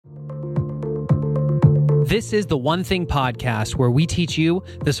This is the One Thing podcast, where we teach you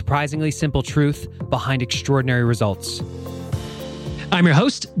the surprisingly simple truth behind extraordinary results. I'm your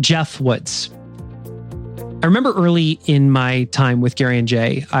host, Jeff Woods. I remember early in my time with Gary and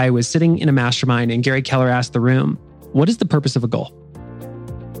Jay, I was sitting in a mastermind and Gary Keller asked the room, what is the purpose of a goal?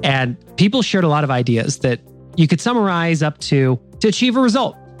 And people shared a lot of ideas that you could summarize up to achieve a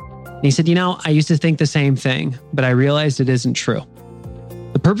result. And he said, I used to think the same thing, but I realized it isn't true.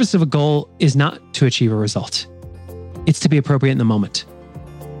 The purpose of a goal is not to achieve a result. It's to be appropriate in the moment.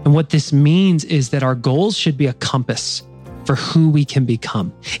 And what this means is that our goals should be a compass for who we can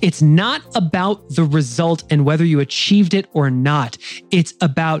become. It's not about the result and whether you achieved it or not. It's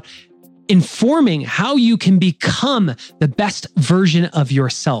about informing how you can become the best version of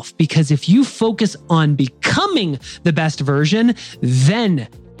yourself. Because if you focus on becoming the best version, then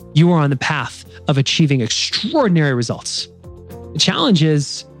you are on the path of achieving extraordinary results. The challenge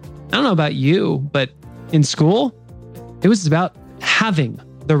is, I don't know about you, but in school, it was about having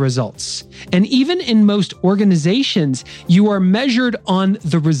the results. And even in most organizations, you are measured on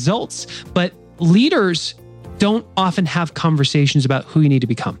the results, but leaders don't often have conversations about who you need to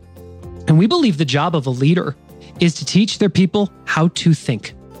become. And we believe the job of a leader is to teach their people how to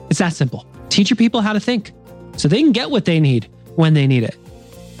think. It's that simple. Teach your people how to think so they can get what they need when they need it.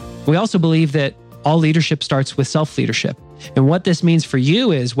 We also believe that all leadership starts with self-leadership. And what this means for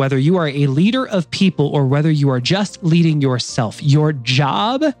you is whether you are a leader of people or whether you are just leading yourself, your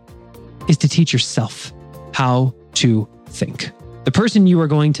job is to teach yourself how to think. The person you are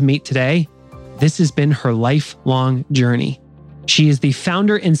going to meet today, this has been her lifelong journey. She is the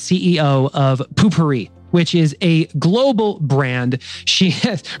founder and CEO of Poo-Pourri, which is a global brand.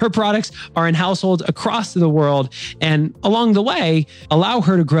 Her products are in households across the world, and along the way, allow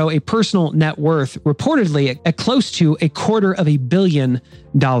her to grow a personal net worth reportedly at close to $250 million,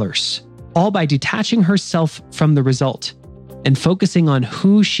 all by detaching herself from the result and focusing on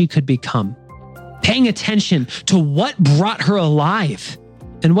who she could become, paying attention to what brought her alive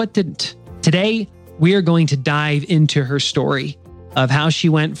and what didn't. Today, we are going to dive into her story of how she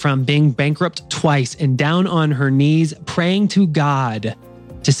went from being bankrupt twice and down on her knees praying to God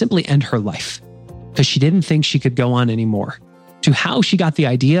to simply end her life because she didn't think she could go on anymore, to how she got the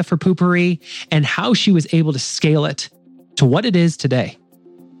idea for Poo-Pourri and how she was able to scale it to what it is today.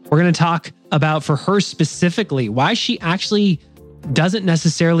 We're going to talk about, for her specifically, why she actually doesn't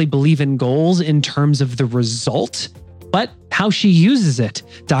necessarily believe in goals in terms of the result, but how she uses it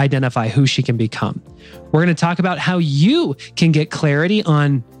to identify who she can become. We're going to talk about how you can get clarity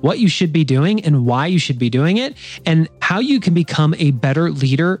on what you should be doing and why you should be doing it, and how you can become a better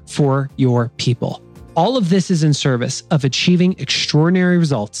leader for your people. All of this is in service of achieving extraordinary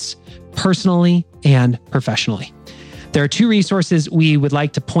results personally and professionally. There are two resources we would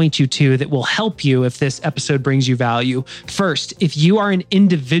like to point you to that will help you if this episode brings you value. First, if you are an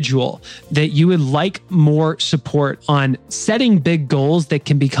individual that you would like more support on setting big goals that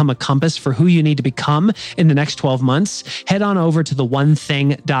can become a compass for who you need to become in the next 12 months, head on over to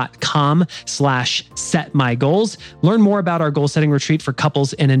theonething.com/setmygoals. Learn more about our goal setting retreat for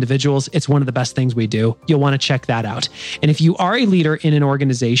couples and individuals. It's one of the best things we do. You'll want to check that out. And if you are a leader in an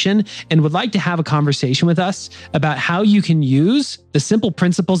organization and would like to have a conversation with us about how you can use the simple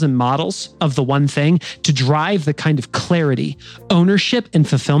principles and models of the One Thing to drive the kind of clarity, ownership, and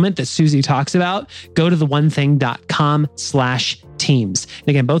fulfillment that Susie talks about, go to theonething.com/teams. And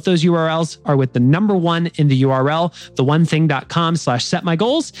again, both those URLs are with the number one in the URL,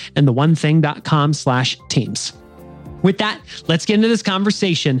 theonething.com/setmygoals and theonething.com/teams. With that, let's get into this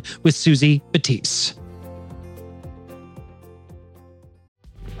conversation with Susie Batiste.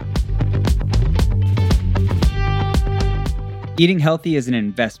 Eating healthy is an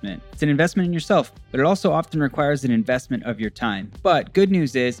investment. It's an investment in yourself, but it also often requires an investment of your time. But good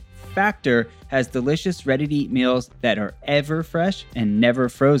news is, Factor has delicious, ready-to-eat meals that are ever fresh and never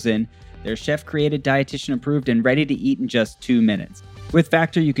frozen. They're chef-created, dietitian-approved, and ready to eat in just 2 minutes. With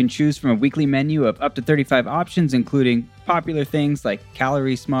Factor, you can choose from a weekly menu of up to 35 options, including popular things like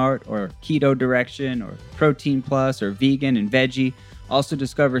Calorie Smart or Keto Direction or Protein Plus or Vegan and Veggie. Also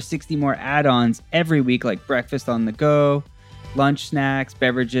discover 60 more add-ons every week, like Breakfast on the Go, lunch snacks,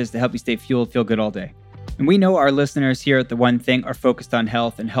 beverages to help you stay fueled, feel good all day. And we know our listeners here at The One Thing are focused on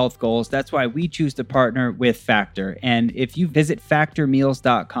health and health goals. That's why we choose to partner with Factor. And if you visit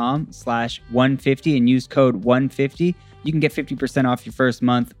factormeals.com/150 and use code 150, you can get 50% off your first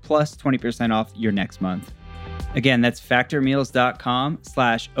month plus 20% off your next month. Again, that's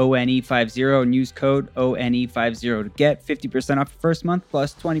factormeals.com/ONE50 and use code ONE50 to get 50% off your first month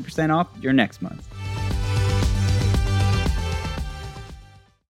plus 20% off your next month.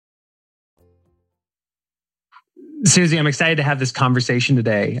 Susie, I'm excited to have this conversation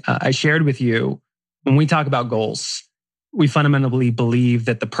today. I shared with you, when we talk about goals, we fundamentally believe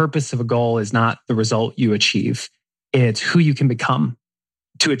that the purpose of a goal is not the result you achieve. It's who you can become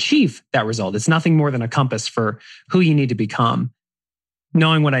to achieve that result. It's nothing more than a compass for who you need to become.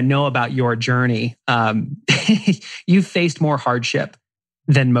 Knowing what I know about your journey, you've faced more hardship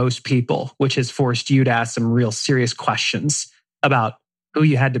than most people, which has forced you to ask some real serious questions about who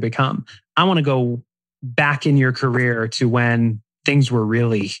you had to become. I want to go back in your career to when things were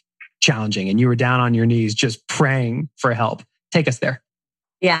really challenging and you were down on your knees just praying for help. Take us there.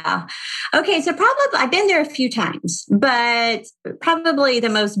 Yeah. Okay. So probably I've been there a few times, but probably the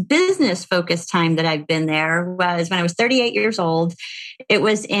most business focused time that I've been there was when I was 38 years old. It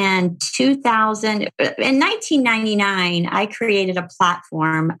was in 2000. In 1999, I created a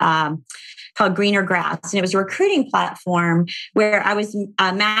platform called Greener Grass. And it was a recruiting platform where I was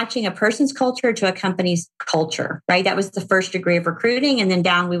matching a person's culture to a company's culture, right? That was the first degree of recruiting. And then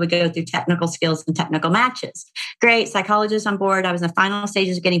down we would go through technical skills and technical matches. Great. Psychologists on board. I was in the final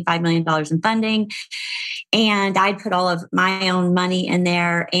stages of getting $5 million in funding. And I'd put all of my own money in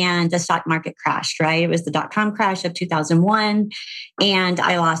there and the stock market crashed, right? It was the dot-com crash of 2001 and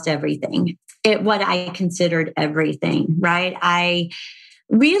I lost everything. What I considered everything, right? I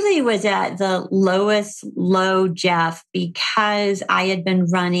really was at the lowest low, Jeff, because I had been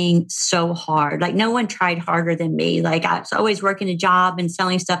running so hard. Like no one tried harder than me. Like I was always working a job and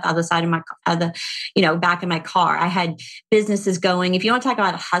selling stuff out the side of my, back of my car. I had businesses going. If you want to talk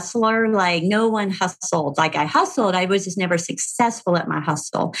about a hustler, like no one hustled. Like I hustled. I was just never successful at my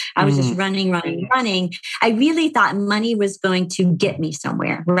hustle. I was just running. I really thought money was going to get me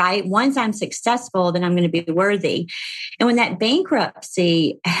somewhere, right? Once I'm successful, then I'm going to be worthy. And when that bankruptcy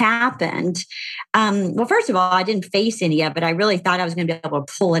happened, well, first of all, I didn't face any of it. I really thought I was going to be able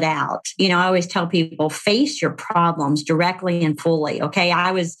to pull it out. I always tell people, face your problems directly and fully. Okay.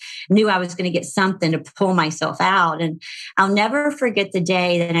 Knew I was going to get something to pull myself out. And I'll never forget the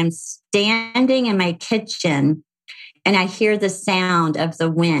day that I'm standing in my kitchen and I hear the sound of the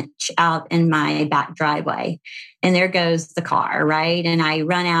winch out in my back driveway. And there goes the car, right? And I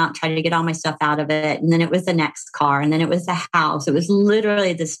run out, try to get all my stuff out of it. And then it was the next car. And then it was the house. It was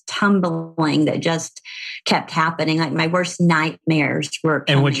literally this tumbling that just kept happening. Like my worst nightmares were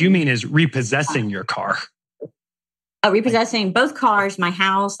coming. And what you mean is repossessing your car. Repossessing both cars, my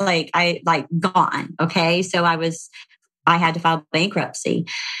house, gone. Okay. So I had to file bankruptcy.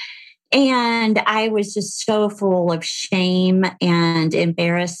 And I was just so full of shame and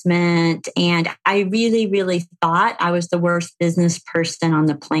embarrassment. And I really, really thought I was the worst business person on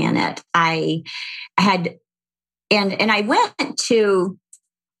the planet. I went to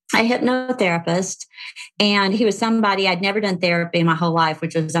a hypnotherapist, and he was somebody I'd never done therapy my whole life,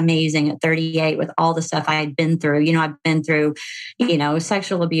 which was amazing at 38 with all the stuff I had been through. I've been through,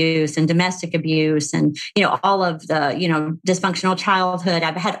 sexual abuse and domestic abuse and, all of the, dysfunctional childhood.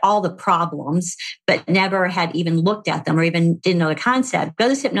 I've had all the problems, but never had even looked at them or even didn't know the concept. Go to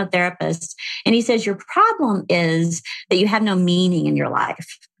this hypnotherapist and he says, your problem is that you have no meaning in your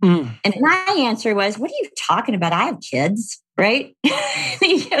life. And my answer was, what are you talking about? I have kids. Right?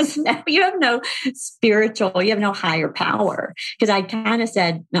 He goes, no, you have no spiritual, you have no higher power. Because I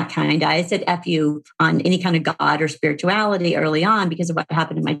I said F you on any kind of God or spirituality early on because of what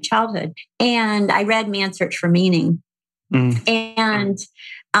happened in my childhood. And I read Man's Search for Meaning. And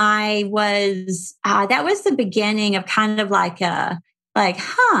I was, that was the beginning of kind of right?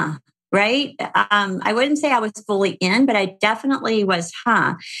 I wouldn't say I was fully in, but I definitely was,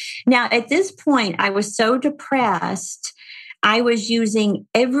 Now, at this point, I was so depressed. I was using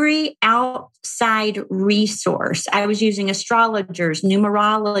every outside resource. I was using astrologers,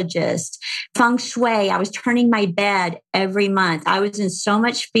 numerologists, feng shui. I was turning my bed every month. I was in so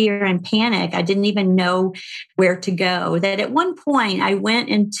much fear and panic. I didn't even know where to go. That at one point I went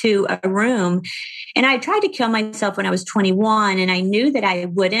into a room and I tried to kill myself when I was 21. And I knew that I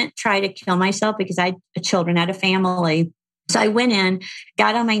wouldn't try to kill myself because I had children, I had a family. So I went in,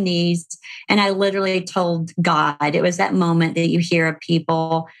 got on my knees, and I literally told God. It was that moment that you hear of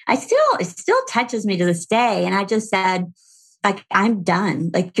people. It still touches me to this day. And I just said, I'm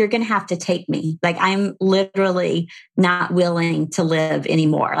done. You're going to have to take me. I'm literally not willing to live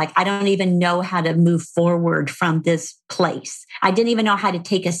anymore. I don't even know how to move forward from this place. I didn't even know how to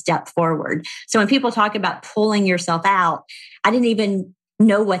take a step forward. So when people talk about pulling yourself out, I didn't even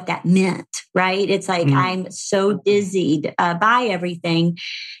know what that meant, right? It's I'm so dizzied by everything.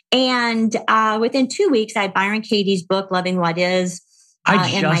 And within 2 weeks, I had Byron Katie's book, Loving What Is.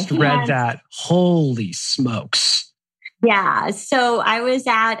 I just read that. Holy smokes. Yeah. So I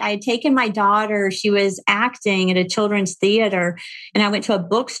had taken my daughter, she was acting at a children's theater, and I went to a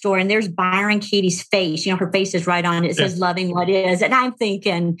bookstore and there's Byron Katie's face. Her face is right on it. It says loving what is. And I'm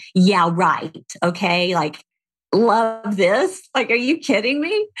thinking, yeah, right. Okay. Like, love this. Like, are you kidding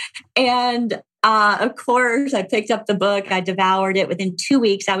me? And of course, I picked up the book. I devoured it. Within 2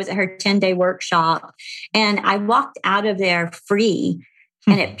 weeks, I was at her 10-day workshop, and I walked out of there free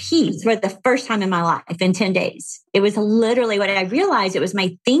and at peace for the first time in my life in 10 days. It was literally what I realized. It was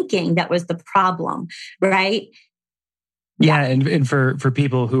my thinking that was the problem, right? Yeah. And for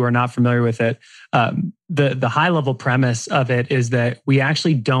people who are not familiar with it, the high level premise of it is that we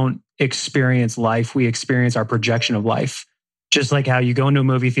actually don't experience life. We experience our projection of life. Just like how you go into a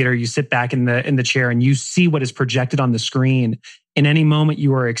movie theater, you sit back in the chair and you see what is projected on the screen. In any moment,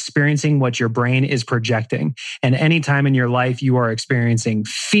 you are experiencing what your brain is projecting. And any time in your life, you are experiencing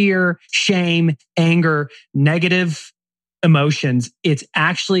fear, shame, anger, negative emotions. It's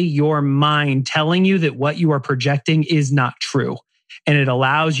actually your mind telling you that what you are projecting is not true. And it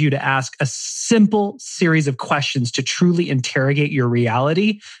allows you to ask a simple series of questions to truly interrogate your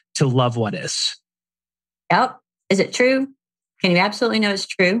reality to love what is. Yep. Is it true? Can you absolutely know it's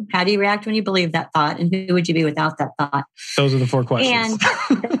true? How do you react when you believe that thought? And who would you be without that thought? Those are the 4 questions.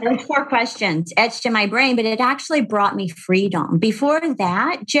 And those 4 questions etched in my brain, but it actually brought me freedom. Before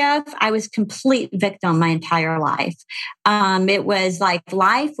that, Jeff, I was complete victim my entire life. It was like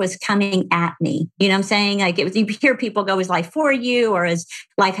life was coming at me. You know what I'm saying? Like, it was, you hear people go, is life for you or is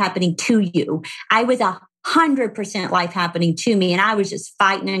life happening to you? I was 100% life happening to me. And I was just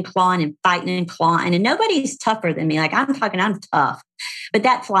fighting and clawing. And nobody's tougher than me. Like, I'm tough, but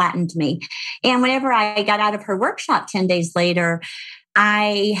that flattened me. And whenever I got out of her workshop 10 days later,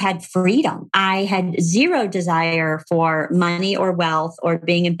 I had freedom. I had zero desire for money or wealth or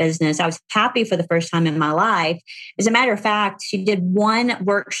being in business. I was happy for the first time in my life. As a matter of fact, she did one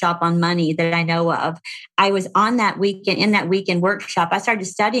workshop on money that I know of. I was in that weekend workshop. I started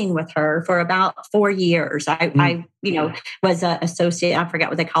studying with her for about 4 years. I was an associate. I forgot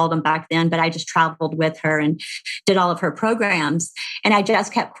what they called them back then, but I just traveled with her and did all of her programs. And I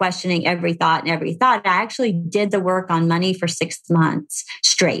just kept questioning every thought. I actually did the work on money for 6 months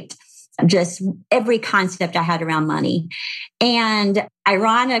straight. Just every concept I had around money. And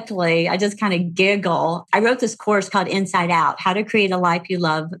ironically, I just kind of giggle. I wrote this course called Inside Out, How to Create a Life You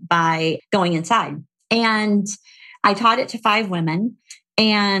Love by Going Inside. And I taught it to 5 women.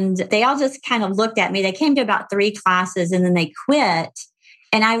 And they all just kind of looked at me. They came to about 3 classes and then they quit.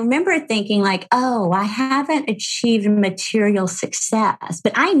 And I remember thinking like, oh, I haven't achieved material success,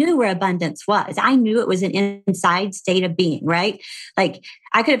 but I knew where abundance was. I knew it was an inside state of being, right? Like,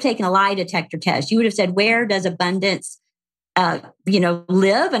 I could have taken a lie detector test. You would have said, where does abundance live?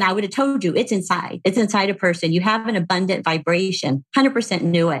 And I would have told you it's inside. It's inside a person. You have an abundant vibration. 100%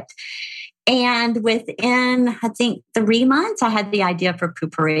 knew it. And within, I think, 3 months, I had the idea for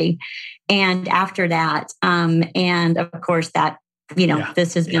Poo-Pourri. And after that, and of course that,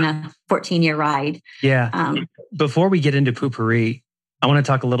 this has been a 14-year ride. Yeah. Before we get into Poo-Pourri, I want to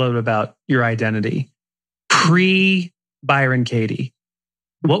talk a little bit about your identity. Pre-Byron Katie,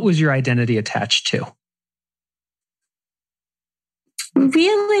 what was your identity attached to?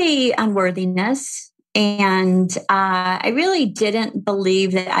 Really unworthiness. And I really didn't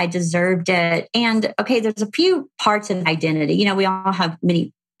believe that I deserved it. And okay, there's a few parts of identity. We all have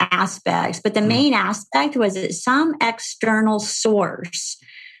many aspects, but the main aspect was that some external source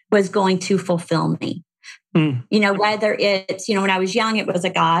was going to fulfill me. Whether it's, when I was young, it was a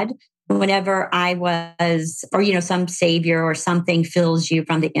God. Whenever I was, or, some savior or something fills you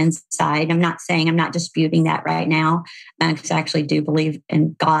from the inside. I'm not disputing that right now, because I actually do believe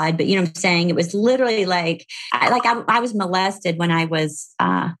in God. But, I'm saying? It was literally like I was molested when I was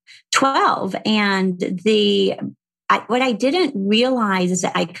 12. And what I didn't realize is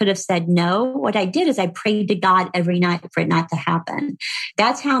that I could have said no. What I did is I prayed to God every night for it not to happen.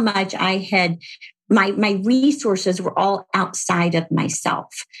 That's how much I had, my resources were all outside of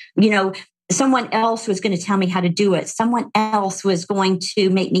myself. Someone else was going to tell me how to do it. Someone else was going to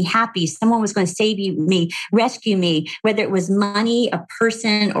make me happy. Someone was going to save me, rescue me, whether it was money, a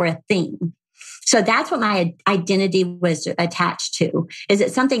person, or a thing. So that's what my identity was attached to, is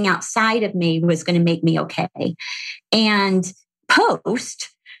that something outside of me was going to make me okay. And post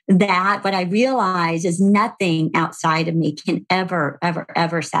that, what I realize is nothing outside of me can ever, ever,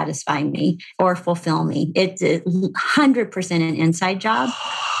 ever satisfy me or fulfill me. It's 100% an inside job.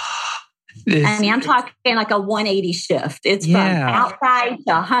 I'm talking like a 180 shift. It's from outside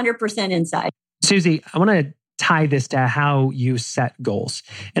to 100% inside. Susie, I want to tie this to how you set goals.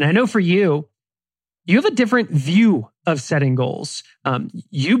 And I know for you, you have a different view of setting goals.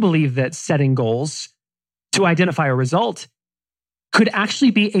 You believe that setting goals to identify a result could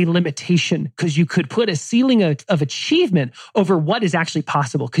actually be a limitation because you could put a ceiling of achievement over what is actually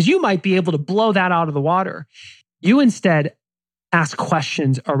possible because you might be able to blow that out of the water. You instead ask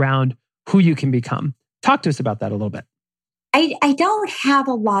questions around who you can become. Talk to us about that a little bit. I don't have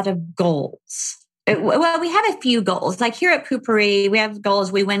a lot of goals. Well, we have a few goals. Like here at Poo-Pourri, we have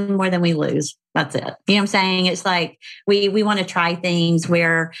goals. We win more than we lose. That's it. You know what I'm saying? It's like we want to try things.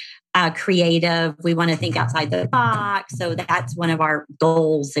 We're creative. We want to think outside the box. So that's one of our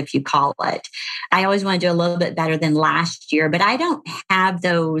goals, if you call it. I always want to do a little bit better than last year, but I don't have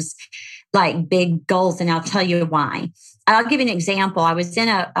those like big goals. And I'll tell you why. I'll give you an example. I was in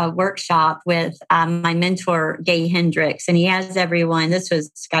a workshop with my mentor, Gay Hendricks, and he has everyone, this was,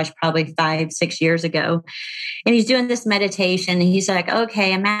 probably 5-6 years ago. And he's doing this meditation. And he's like,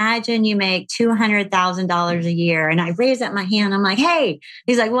 okay, imagine you make $200,000 a year. And I raise up my hand. I'm like, hey,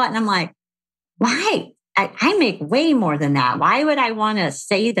 he's like, what? And I'm like, why? I make way more than that. Why would I want to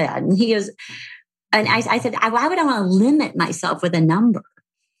say that? And he goes, and I said, why would I want to limit myself with a number?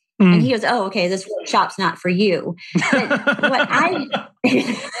 And he goes, oh, okay, this workshop's not for you. But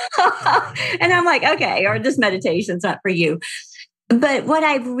and I'm like, okay, or this meditation's not for you. But what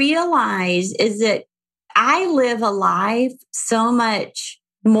I've realized is that I live a life so much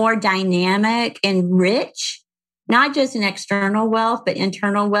more dynamic and rich, not just in external wealth, but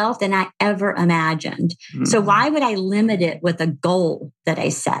internal wealth than I ever imagined. Mm-hmm. So why would I limit it with a goal that I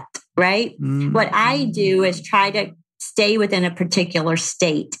set, right? Mm-hmm. What I do is try to stay within a particular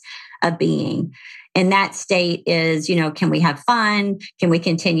state of being. And that state is, can we have fun? Can we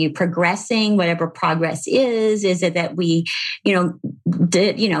continue progressing? Whatever progress is it that we,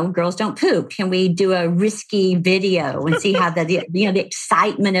 girls don't poop. Can we do a risky video and see how the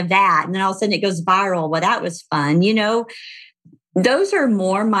excitement of that? And then all of a sudden it goes viral. Well, that was fun. Those are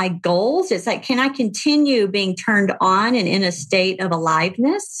more my goals. It's like, can I continue being turned on and in a state of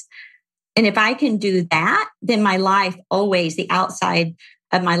aliveness? And if I can do that, then my life always, the outside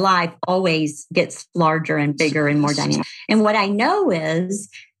of my life always gets larger and bigger and more dynamic. And what I know is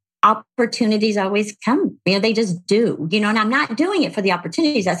opportunities always come. They just do, and I'm not doing it for the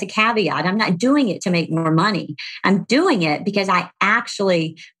opportunities. That's a caveat. I'm not doing it to make more money. I'm doing it because I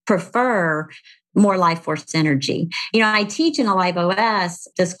actually prefer more life force energy. I teach in Alive OS,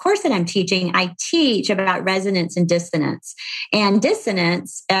 this course that I'm teaching, I teach about resonance and dissonance. And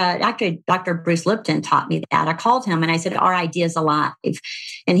dissonance, Dr. Bruce Lipton taught me that. I called him and I said, are ideas alive?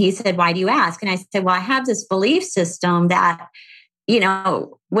 And he said, why do you ask? And I said, well, I have this belief system that,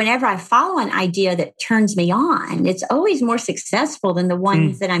 whenever I follow an idea that turns me on, it's always more successful than the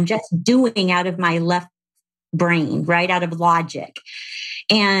ones that I'm just doing out of my left brain, right? Out of logic.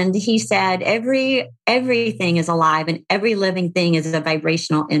 And he said, everything is alive and every living thing is a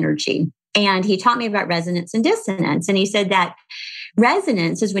vibrational energy. And he taught me about resonance and dissonance. And he said that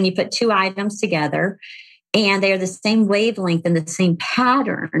resonance is when you put two items together and they are the same wavelength and the same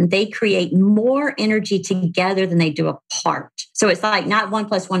pattern. They create more energy together than they do apart. So it's like not 1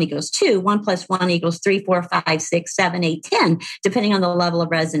 + 1 = 2, 1 + 1 = 3, 4, 5, 6, 7, 8, 10, depending on the level of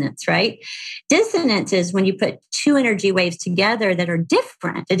resonance, right? Dissonance is when you put two energy waves together that are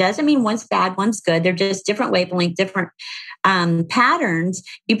different. It doesn't mean one's bad, one's good. They're just different wavelength, different patterns.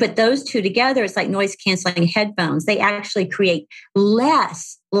 You put those two together, it's like noise canceling headphones. They actually create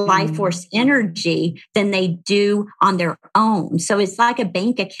less life force energy than they do on their own. So it's like a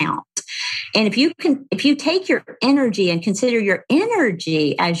bank account. And if you take your energy and consider your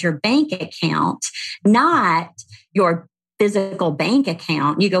energy as your bank account, not your physical bank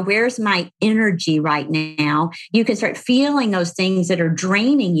account, you go, where's my energy right now? You can start feeling those things that are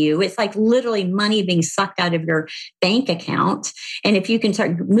draining you. It's like literally money being sucked out of your bank account. And if you can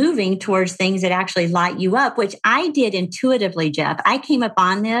start moving towards things that actually light you up, which I did intuitively, Jeff, I came up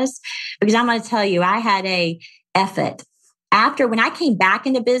on this because I'm going to tell you, I had a effort. When I came back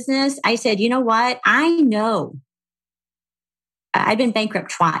into business, I said, you know what? I know I've been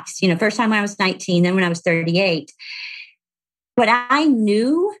bankrupt twice. First time when I was 19, then when I was 38. What I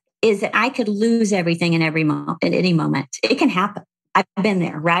knew is that I could lose everything in any moment. It can happen. I've been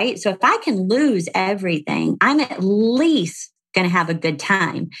there, right? So if I can lose everything, I'm at least going to have a good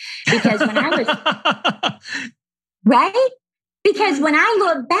time. Because when I was, right? Because when I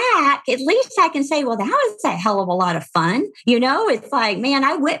look back, at least I can say, well, that was a hell of a lot of fun. It's like, man,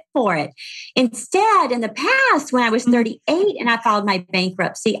 I went for it. Instead, in the past, when I was 38 and I filed my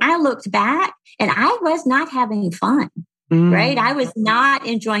bankruptcy, I looked back and I was not having fun. right? I was not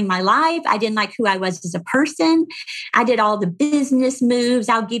enjoying my life. I didn't like who I was as a person. I did all the business moves.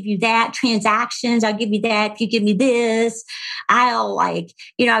 I'll give you that. Transactions. I'll give you that if you give me this. I'll I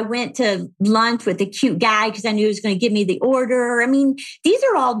went to lunch with the cute guy because I knew he was going to give me the order. I mean, these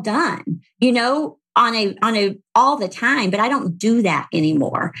are all done, on a all the time, but I don't do that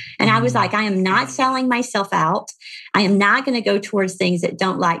anymore. And I was like, I am not selling myself out. I am not going to go towards things that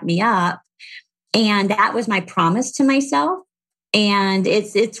don't light me up. And that was my promise to myself. And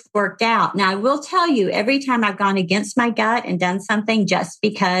it's worked out. Now, I will tell you, every time I've gone against my gut and done something just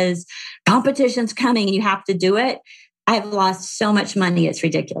because competition's coming and you have to do it, I've lost so much money. It's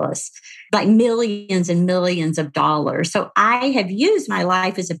ridiculous, like millions and millions of dollars. So I have used my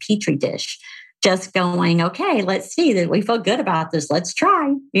life as a petri dish, just going, okay, let's see that we feel good about this. Let's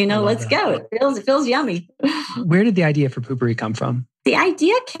try, let's go. It feels yummy. Where did the idea for Poo-Pourri come from? The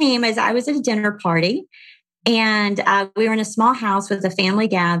idea came as I was at a dinner party, and we were in a small house with a family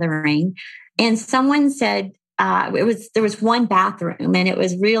gathering, and someone said there was one bathroom and it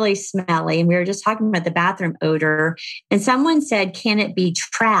was really smelly, and we were just talking about the bathroom odor, and someone said, "Can it be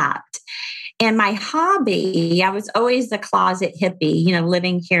trapped?" And my hobby, I was always the closet hippie,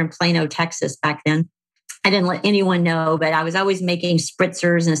 living here in Plano, Texas back then. I didn't let anyone know, but I was always making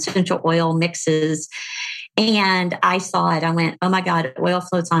spritzers and essential oil mixes. And I saw it. I went, oh my God, oil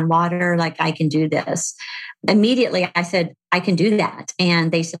floats on water. Like, I can do this. Immediately, I said, I can do that.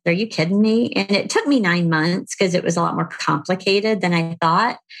 And they said, are you kidding me? And it took me 9 months because it was a lot more complicated than I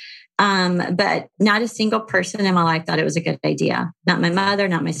thought. But not a single person in my life thought it was a good idea. Not my mother,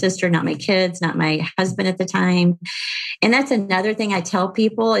 not my sister, not my kids, not my husband at the time. And that's another thing I tell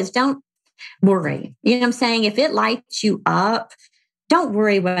people is don't worry. You know what I'm saying? If it lights you up, don't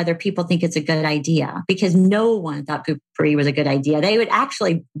worry whether people think it's a good idea, because no one thought Poo-Pourri was a good idea. They would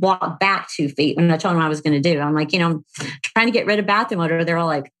actually walk back 2 feet when I told them what I was going to do. I'm like, I'm trying to get rid of bathroom odor. They're all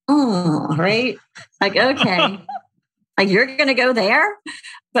like, oh, right? Like, okay. Like, you're going to go there?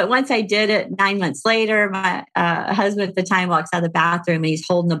 But once I did it, 9 months later, my husband at the time walks out of the bathroom and he's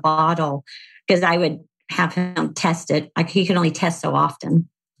holding a bottle because I would have him test it. Like, he could only test so often.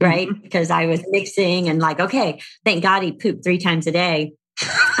 Right? Because I was mixing and like, okay, thank God he pooped 3 times a day.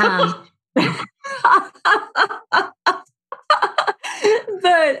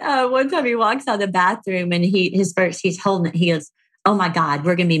 But one time he walks out of the bathroom and he's holding it. He goes, oh my God,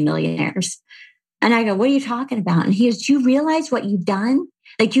 we're going to be millionaires. And I go, what are you talking about? And he goes, do you realize what you've done?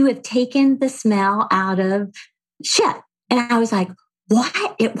 Like, you have taken the smell out of shit. And I was like,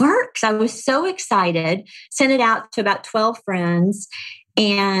 what? It works. I was so excited, sent it out to about 12 friends.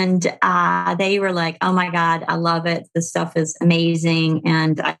 And they were like, oh my God, I love it. This stuff is amazing.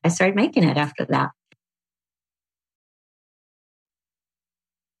 And I started making it after that.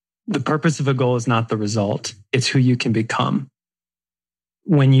 The purpose of a goal is not the result. It's who you can become.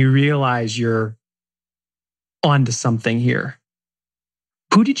 When you realize you're onto something here,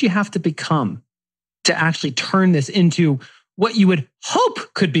 who did you have to become to actually turn this into what you would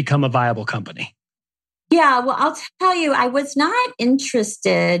hope could become a viable company? Yeah, well, I'll tell you, I was not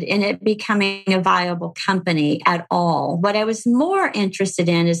interested in it becoming a viable company at all. What I was more interested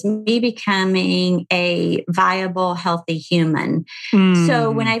in is me becoming a viable, healthy human.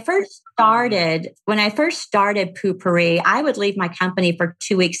 So when I first started Poo-Pourri, I would leave my company for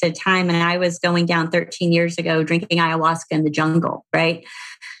 2 weeks at a time, and I was going down 13 years ago drinking ayahuasca in the jungle, right?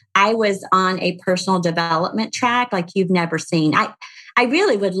 I was on a personal development track like you've never seen. I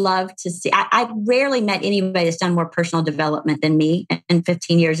really would love to see. I've rarely met anybody that's done more personal development than me in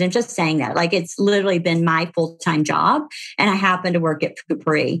 15 years. And just saying that, like, it's literally been my full-time job. And I happen to work at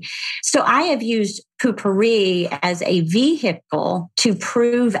Poo-Pourri. So I have used Poo-Pourri as a vehicle to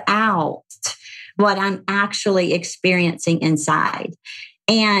prove out what I'm actually experiencing inside.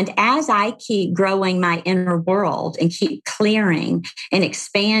 And as I keep growing my inner world and keep clearing and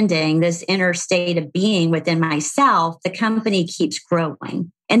expanding this inner state of being within myself, the company keeps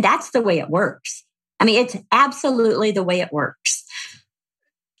growing. And that's the way it works. I mean, it's absolutely the way it works.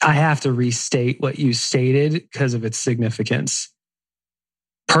 I have to restate what you stated because of its significance.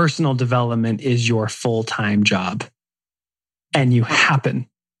 Personal development is your full-time job, and you happen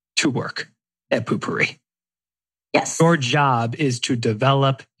to work at Poo-Pourri. Yes. Your job is to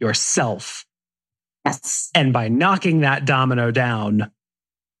develop yourself. Yes. And by knocking that domino down,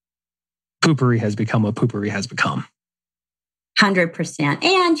 Poo-Pourri has become what Poo-Pourri has become. 100%.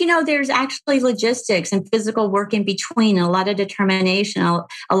 And, there's actually logistics and physical work in between, and a lot of determination,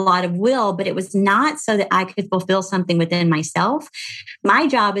 a lot of will, but it was not so that I could fulfill something within myself. My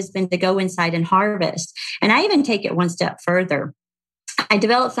job has been to go inside and harvest. And I even take it one step further. I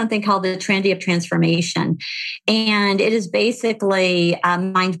developed something called the Trinity of Transformation. And it is basically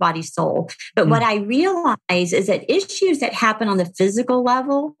mind, body, soul. But what I realize is that issues that happen on the physical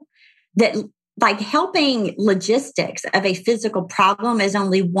level, that like helping logistics of a physical problem is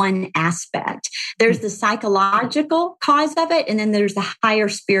only one aspect. There's the psychological cause of it, and then there's the higher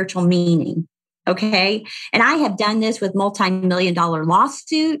spiritual meaning. Okay. And I have done this with multi-million-dollar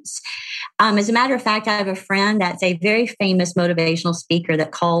lawsuits. As a matter of fact, I have a friend that's a very famous motivational speaker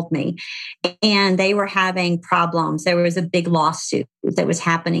that called me, and they were having problems. There was a big lawsuit that was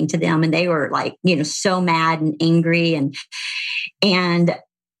happening to them, and they were like, so mad and angry. And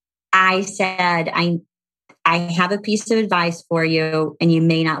I said, I have a piece of advice for you, and you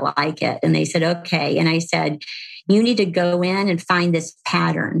may not like it. And they said, okay. And I said, you need to go in and find this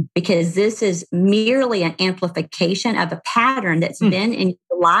pattern, because this is merely an amplification of a pattern that's been in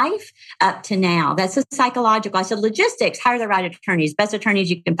your life up to now. That's a psychological. I said, logistics, hire the right attorneys, best attorneys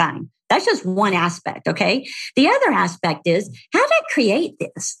you can find. That's just one aspect. Okay. The other aspect is, how did I create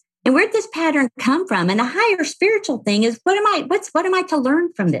this? And where did this pattern come from? And the higher spiritual thing is, what am I to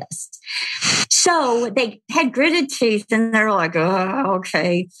learn from this? So they had gritted teeth, and they're like, oh,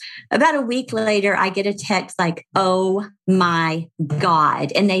 okay. About a week later, I get a text like, oh my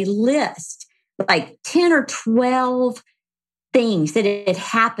God. And they list like 10 or 12 things that had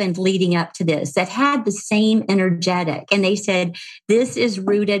happened leading up to this that had the same energetic. And they said, this is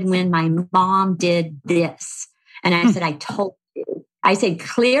rooted when my mom did this. And I said, I told you. I said,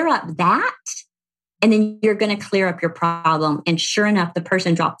 clear up that, and then you're going to clear up your problem. And sure enough, the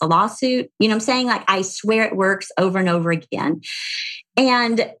person dropped the lawsuit. You know what I'm saying? Like, I swear it works over and over again.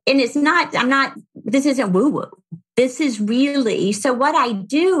 And it's not, this isn't woo-woo. This is really, so what I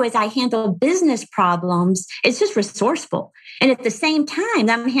do is I handle business problems. It's just resourceful. And at the same time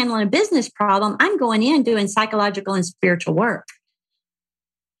that I'm handling a business problem, I'm going in doing psychological and spiritual work.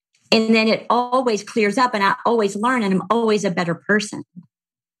 And then it always clears up, and I always learn, and I'm always a better person.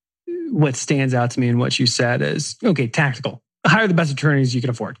 What stands out to me in what you said is, okay, tactical. Hire the best attorneys you can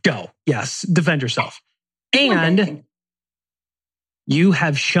afford. Go. Yes. Defend yourself. And you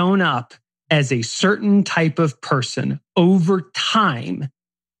have shown up as a certain type of person over time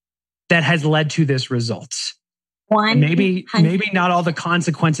that has led to this result. Maybe not all the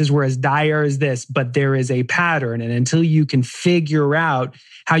consequences were as dire as this, but there is a pattern. And until you can figure out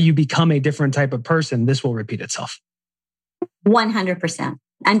how you become a different type of person, this will repeat itself. 100%,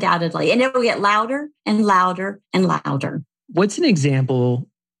 undoubtedly. And it will get louder and louder and louder. What's an example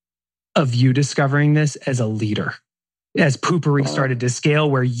of you discovering this as a leader? As Poo-Pourri started to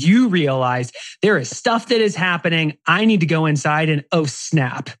scale, where you realized there is stuff that is happening. I need to go inside and, oh,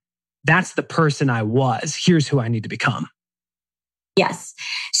 snap. That's the person I was. Here's who I need to become. Yes.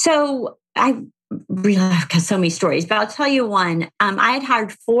 So I really have got so many stories, but I'll tell you one. I had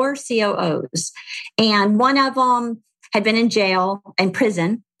hired 4 COOs, and one of them had been in jail and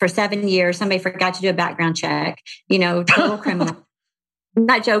prison for 7 years. Somebody forgot to do a background check, total criminal. I'm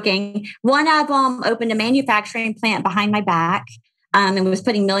not joking. One of them opened a manufacturing plant behind my back. And was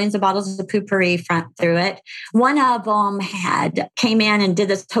putting millions of bottles of Poo-Pourri through it. One of them came in and did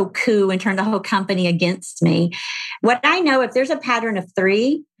this whole coup and turned the whole company against me. What I know, if there's a pattern of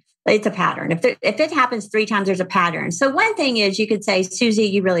 3, it's a pattern. If it happens 3 times, there's a pattern. So one thing is, you could say, Susie,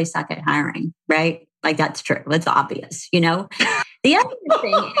 you really suck at hiring, right? Like, that's true. It's obvious, The other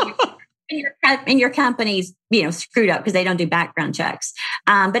thing in your company's, screwed up because they don't do background checks.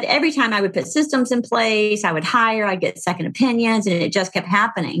 But every time I would put systems in place, I would hire, I'd get second opinions, and it just kept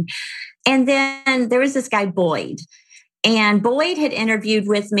happening. And then there was this guy, Boyd. And Boyd had interviewed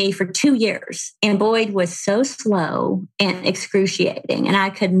with me for 2 years. And Boyd was so slow and excruciating. And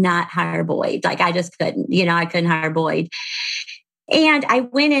I could not hire Boyd. Like, I just couldn't, I couldn't hire Boyd. And I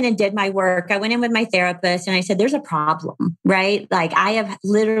went in and did my work. I went in with my therapist, and I said, there's a problem, right? Like, I have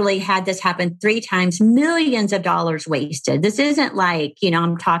literally had this happen 3 times, millions of dollars wasted. This isn't like,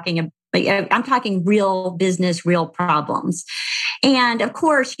 I'm talking real business, real problems. And of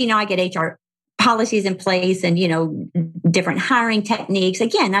course, I get HR policies in place and, different hiring techniques.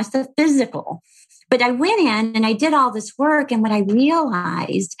 Again, that's the physical. But I went in and I did all this work. And what I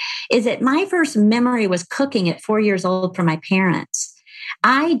realized is that my first memory was cooking at 4 years old for my parents.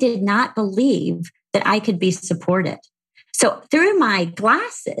 I did not believe that I could be supported. So through my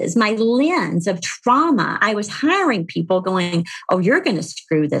glasses, my lens of trauma, I was hiring people going, oh, you're going to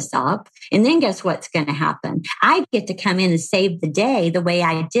screw this up. And then guess what's going to happen? I get to come in and save the day the way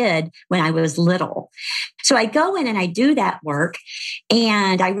I did when I was little. So I go in and I do that work,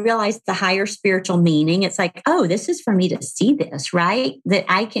 and I realize the higher spiritual meaning. It's like, oh, this is for me to see this, right? That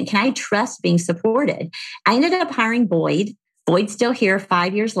can I trust being supported? I ended up hiring Boyd Boyd's still here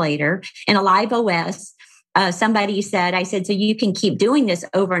 5 years later. In a live OS, somebody said, I said, so you can keep doing this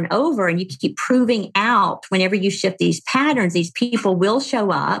over and over and you keep proving out whenever you shift these patterns, these people will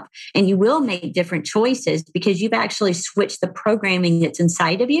show up and you will make different choices because you've actually switched the programming that's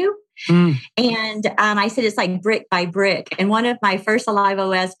inside of you. And I said, it's like brick by brick. And one of my first Alive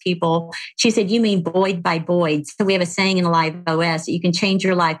OS people, she said, you mean Boyd by Boyd. So we have a saying in Alive OS that you can change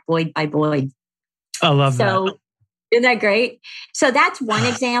your life Boyd by Boyd. I love that. Isn't that great? So that's one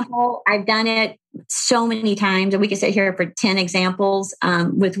example. I've done it so many times, and we could sit here for 10 examples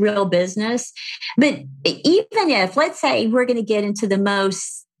with real business. But even if, let's say, we're going to get into the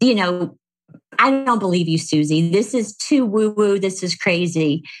most, I don't believe you, Susie. This is too woo-woo. This is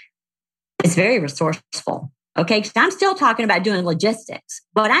crazy. It's very resourceful. Okay. Because I'm still talking about doing logistics.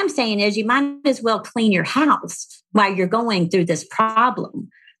 What I'm saying is you might as well clean your house while you're going through this problem.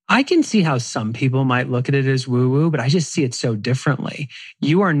 I can see how some people might look at it as woo-woo, but I just see it so differently.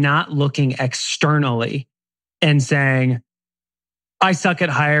 You are not looking externally and saying, I suck at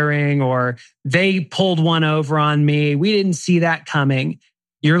hiring, or they pulled one over on me. We didn't see that coming.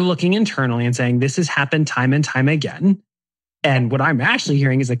 You're looking internally and saying, this has happened time and time again. And what I'm actually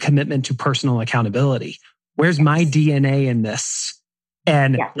hearing is a commitment to personal accountability. Where's my DNA in this?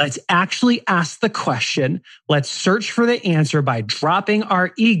 And let's actually ask the question. Let's search for the answer by dropping our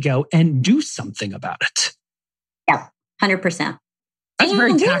ego and do something about it. Yeah, 100%. That's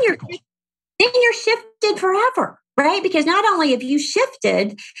very tactical. Then you're shifted forever, right? Because not only have you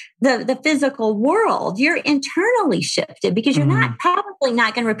shifted the physical world, you're internally shifted because you're probably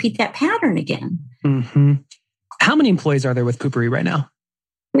not going to repeat that pattern again. Mm-hmm. How many employees are there with Poo-Pourri right now?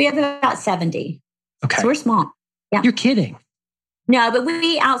 We have about 70. Okay. So we're small. Yeah. You're kidding. No, but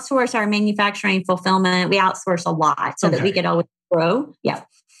we outsource our manufacturing fulfillment. We outsource a lot so that we could always grow. Yeah.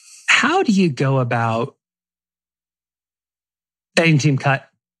 How do you go about getting team cut?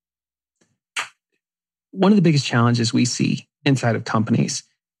 One of the biggest challenges we see inside of companies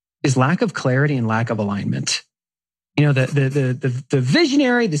is lack of clarity and lack of alignment. The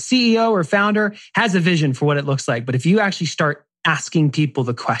visionary, the CEO or founder has a vision for what it looks like. But if you actually start asking people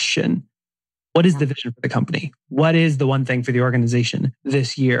the question, what is the vision for the company? What is the one thing for the organization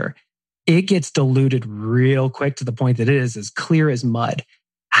this year? It gets diluted real quick to the point that it is as clear as mud.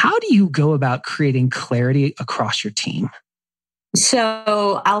 How do you go about creating clarity across your team?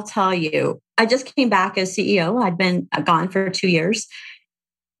 So I'll tell you, I just came back as CEO. I'd been gone for 2 years.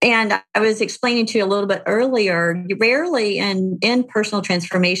 And I was explaining to you a little bit earlier, rarely in personal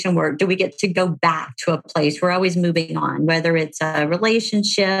transformation work do we get to go back to a place. We're always moving on, whether it's a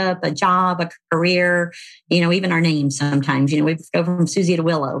relationship, a job, a career, even our names sometimes. We go from Susie to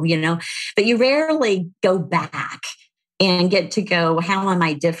Willow, but you rarely go back and get to go, how am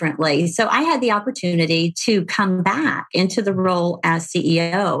I differently? So I had the opportunity to come back into the role as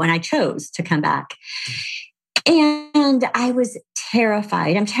CEO, and I chose to come back. And I was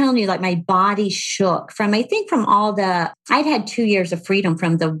terrified. I'm telling you, like my body shook from I'd had 2 years of freedom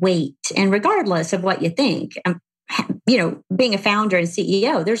from the weight. And regardless of what you think, being a founder and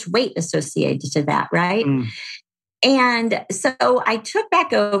CEO, there's weight associated to that, right? And so I took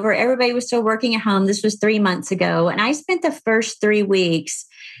back over. Everybody was still working at home. This was 3 months ago. And I spent the first 3 weeks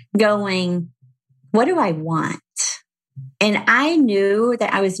going, what do I want? And I knew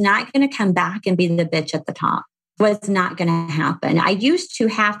that I was not going to come back and be the bitch at the top. Was not going to happen. I used to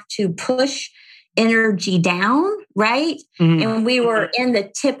have to push energy down, right? And we were in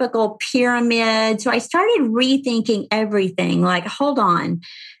the typical pyramid. So I started rethinking everything like, hold on,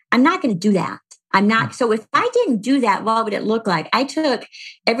 I'm not going to do that. I'm not. So if I didn't do that, what would it look like? I took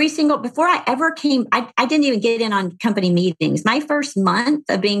before I ever came, I didn't even get in on company meetings. My first month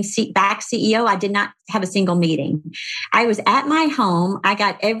of being back CEO, I did not have a single meeting. I was at my home. I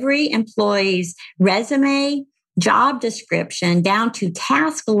got every employee's resume, job description down to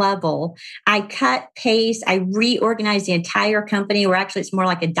task level. I cut paste. I reorganized the entire company, where actually it's more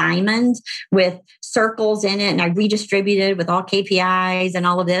like a diamond with circles in it. And I redistributed with all KPIs and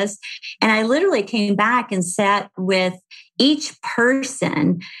all of this. And I literally came back and sat with each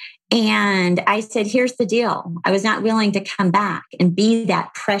person. And I said, here's the deal. I was not willing to come back and be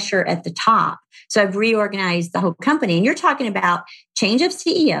that pressure at the top. So I've reorganized the whole company. And you're talking about change of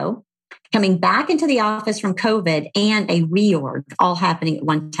CEO, coming back into the office from COVID, and a reorg all happening at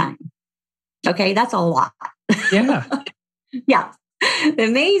one time. Okay, that's a lot. Yeah. Yeah. The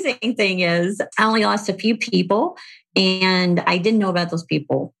amazing thing is I only lost a few people, and I didn't know about those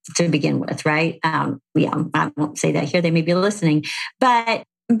people to begin with, right? I won't say that here. They may be listening. But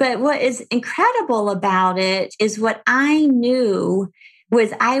what is incredible about it is what I knew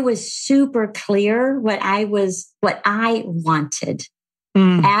was I was super clear what I wanted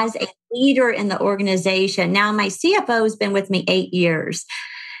as a leader in the organization. Now, my CFO has been with me 8 years.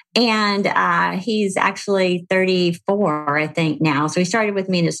 And he's actually 34, I think now. So he started with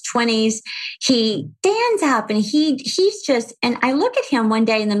me in his 20s. He stands up and he's just, and I look at him one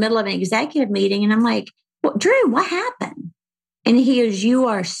day in the middle of an executive meeting and I'm like, well, Drew, what happened? And he goes, you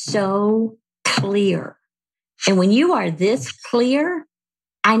are so clear. And when you are this clear,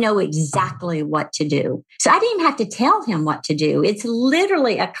 I know exactly what to do. So I didn't even have to tell him what to do. It's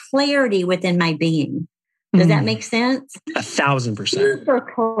literally a clarity within my being. Does that make sense? 1,000%. Super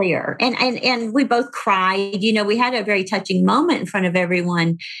clear. And we both cried. You know, we had a very touching moment in front of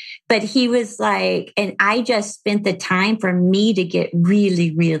everyone. But he was like, and I just spent the time for me to get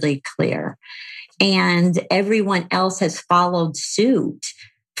really, really clear. And everyone else has followed suit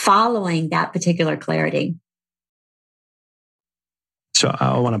following that particular clarity. So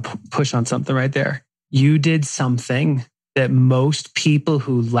I want to push on something right there. You did something that most people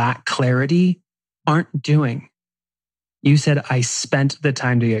who lack clarity aren't doing. You said, I spent the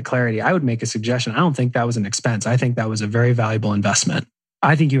time to get clarity. I would make a suggestion. I don't think that was an expense. I think that was a very valuable investment.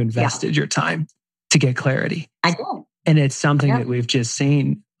 I think you invested your time to get clarity. I did. And it's something that we've just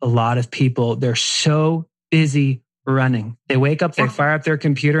seen a lot of people, they're so busy running. They wake up, they fire up their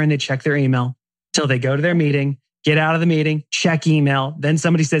computer and they check their email till they go to their meeting, get out of the meeting, check email. Then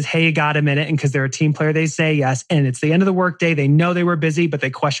somebody says, hey, you got a minute? And because they're a team player, they say yes. And it's the end of the workday. They know they were busy, but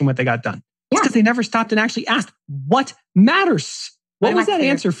they question what they got done. It's because they never stopped and actually asked, what matters? What was that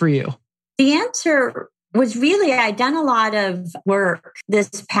answer for you? The answer was really, I'd done a lot of work this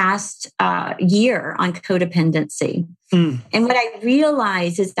past year on codependency. And what I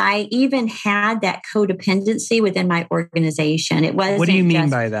realized is I even had that codependency within my organization. It wasn't. What do you mean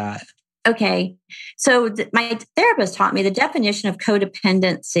by that? Okay. So my therapist taught me the definition of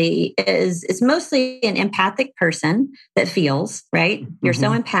codependency is it's mostly an empathic person that feels, right? You're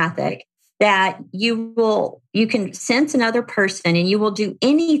so empathic that you can sense another person and you will do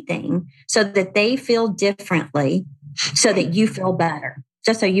anything so that they feel differently so that you feel better,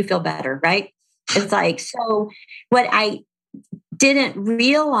 just so you feel better, right? It's like, so what I didn't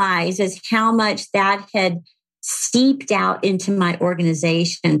realize is how much that had seeped out into my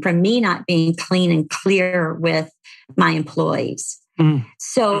organization from me not being clean and clear with my employees.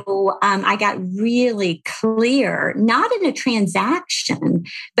 So I got really clear, not in a transaction,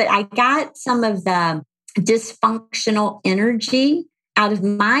 but I got some of the dysfunctional energy out of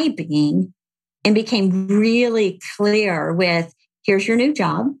my being and became really clear with, here's your new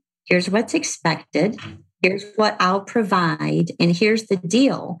job. Here's what's expected. Here's what I'll provide. And here's the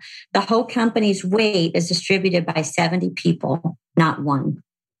deal. The whole company's weight is distributed by 70 people, not one.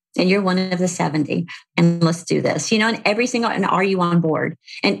 And you're one of the 70. And let's do this. You know, and are you on board?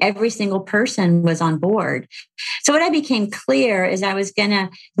 And every single person was on board. So what I became clear is I was going to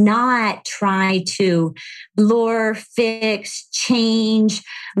not try to lure, fix, change,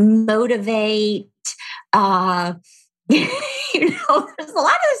 motivate, you know, there's a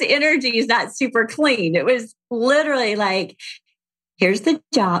lot of this energy is not super clean. It was literally like, here's the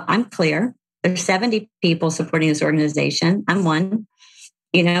job. I'm clear. There's 70 people supporting this organization. I'm one.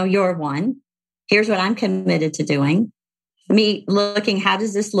 You know, you're one. Here's what I'm committed to doing. Me looking, how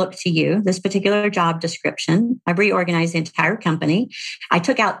does this look to you? This particular job description. I reorganized the entire company. I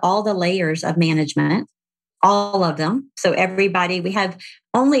took out all the layers of management, all of them. So everybody, we have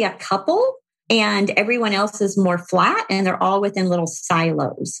only a couple and everyone else is more flat and they're all within little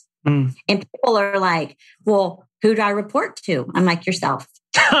silos. And people are like, well, who do I report to? I'm like, yourself.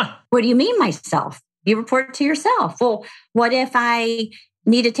 What do you mean myself? You report to yourself. Well, what if I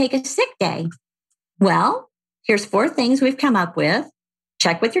need to take a sick day? Well, here's 4 things we've come up with.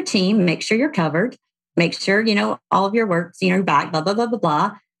 Check with your team, make sure you're covered, make sure, you know, all of your work's, you know, your back, blah, blah, blah, blah,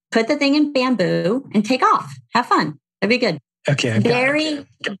 blah. Put the thing in bamboo and take off. Have fun. That'd be good. Okay. Very,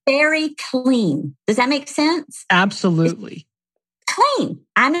 very clean. Does that make sense? Absolutely. It's clean.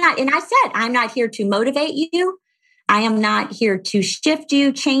 I'm not here to motivate you. I am not here to shift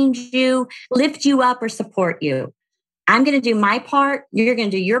you, change you, lift you up, or support you. I'm going to do my part. You're going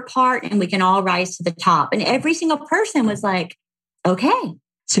to do your part, and we can all rise to the top. And every single person was like, okay.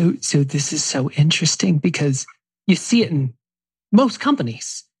 So this is so interesting because you see it in most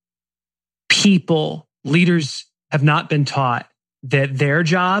companies. People, leaders have not been taught that their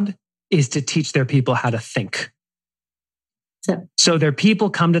job is to teach their people how to think. So their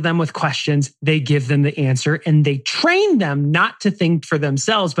people come to them with questions, they give them the answer, and they train them not to think for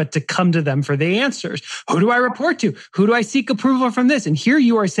themselves, but to come to them for the answers. Who do I report to? Who do I seek approval from this? And here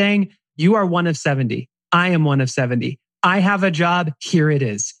you are saying, you are one of 70. I am one of 70. I have a job. Here it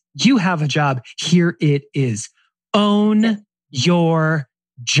is. You have a job. Here it is. Own your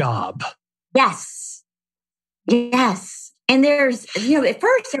job. Yes. Yes. And there's, at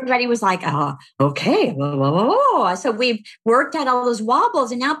first everybody was like, oh, okay. Blah, blah, blah, blah. So we've worked out all those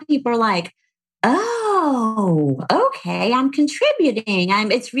wobbles and now people are like, oh, okay, I'm contributing.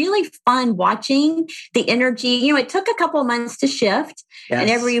 It's really fun watching the energy. It took a couple of months to shift and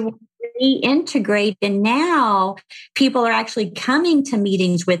everyone reintegrate. And now people are actually coming to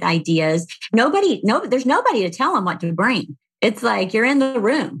meetings with ideas. There's nobody to tell them what to bring. It's like you're in the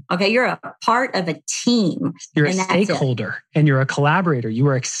room. Okay. You're a part of a team. You're a stakeholder and you're a collaborator. You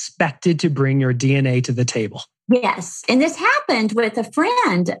are expected to bring your DNA to the table. Yes. And this happened with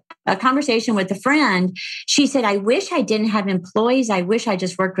a conversation with a friend. She said, I wish I didn't have employees. I wish I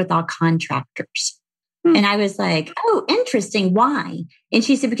just worked with all contractors. And I was like, oh, interesting. Why? And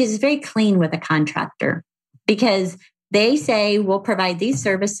she said, because it's very clean with a contractor because they say, we'll provide these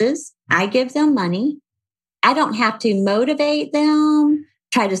services. I give them money. I don't have to motivate them,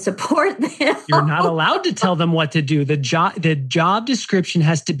 try to support them. You're not allowed to tell them what to do. The job description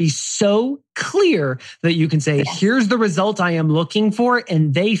has to be so clear that you can say, here's the result I am looking for,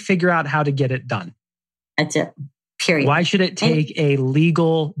 and they figure out how to get it done. That's it. Period. Why should it take a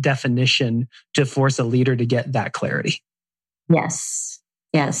legal definition to force a leader to get that clarity? Yes.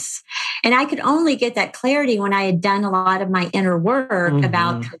 Yes. And I could only get that clarity when I had done a lot of my inner work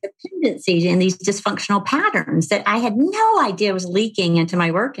about codependency and these dysfunctional patterns that I had no idea was leaking into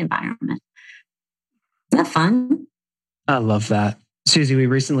my work environment. Isn't that fun? I love that. Susie, we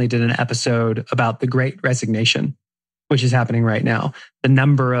recently did an episode about the Great Resignation, which is happening right now. The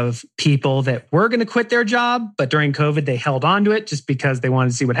number of people that were going to quit their job, but during COVID, they held on to it just because they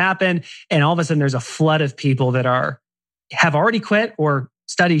wanted to see what happened. And all of a sudden, there's a flood of people that have already quit, or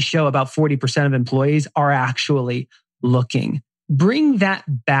studies show about 40% of employees are actually looking. Bring that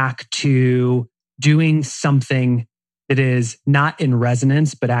back to doing something that is not in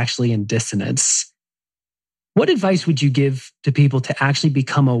resonance, but actually in dissonance. What advice would you give to people to actually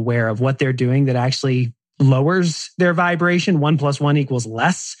become aware of what they're doing that actually lowers their vibration? 1 + 1 =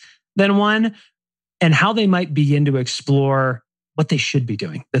 less than 1, and how they might begin to explore what they should be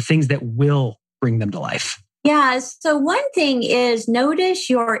doing, the things that will bring them to life? Yeah. So one thing is notice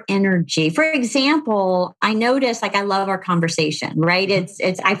your energy. For example, I notice I love our conversation, right?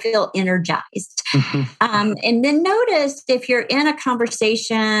 I feel energized. And then notice if you're in a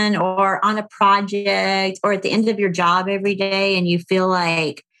conversation or on a project or at the end of your job every day and you feel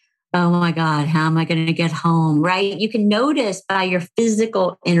like, oh my God, how am I going to get home? Right? You can notice by your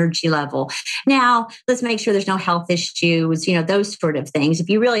physical energy level. Now, let's make sure there's no health issues, those sort of things. If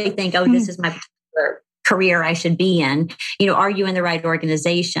you really think, oh, this is my particular career I should be in, are you in the right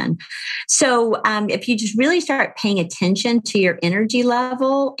organization? So if you just really start paying attention to your energy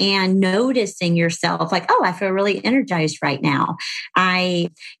level and noticing yourself like, oh, I feel really energized right now. And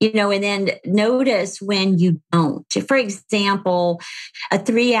then notice when you don't. For example, a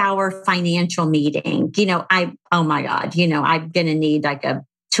 3-hour financial meeting, oh my God, I'm going to need like a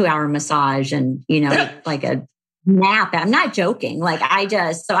 2-hour massage and, like a nap. I'm not joking.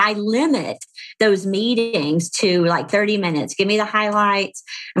 So I limit those meetings to like 30 minutes. Give me the highlights.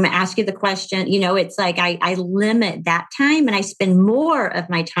 I'm going to ask you the question. It's like I limit that time and I spend more of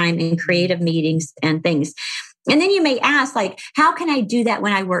my time in creative meetings and things. And then you may ask, how can I do that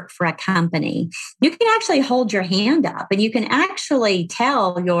when I work for a company? You can actually hold your hand up and you can actually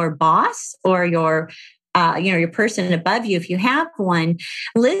tell your boss or your person above you, if you have one,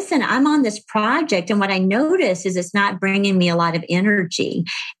 listen, I'm on this project. And what I notice is it's not bringing me a lot of energy.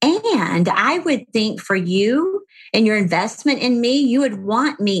 And I would think for you and your investment in me, you would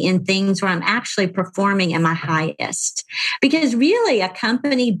want me in things where I'm actually performing at my highest. Because really a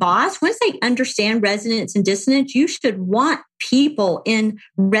company boss, once they understand resonance and dissonance, you should want people in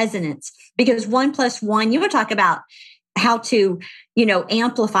resonance because 1 + 1, you want to talk about how to,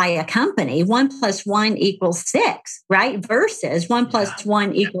 amplify a company. 1 + 1 = 6, right? Versus 1 +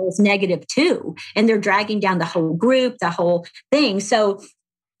 1 = -2. And they're dragging down the whole group, the whole thing. So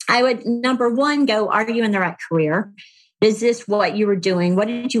I would, number one, go, are you in the right career? Is this what you were doing? What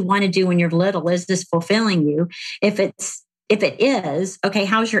did you want to do when you're little? Is this fulfilling you? If it is, okay,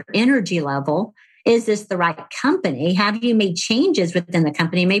 how's your energy level? Is this the right company? Have you made changes within the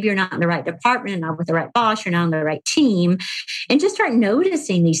company? Maybe you're not in the right department, not with the right boss, you're not on the right team. And just start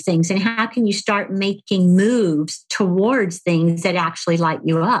noticing these things. And how can you start making moves towards things that actually light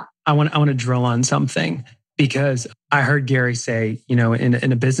you up? I want to drill on something because I heard Gary say,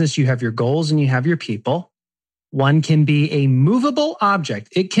 in a business, you have your goals and you have your people. One can be a movable object.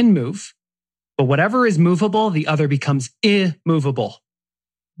 It can move. But whatever is movable, the other becomes immovable.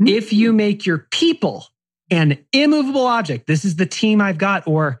 If you make your people an immovable object, this is the team I've got,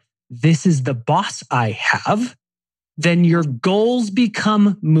 or this is the boss I have, then your goals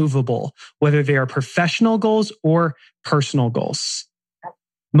become movable, whether they are professional goals or personal goals.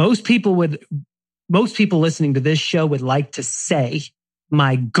 Most people listening to this show would like to say,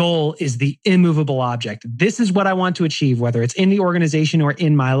 my goal is the immovable object. This is what I want to achieve, whether it's in the organization or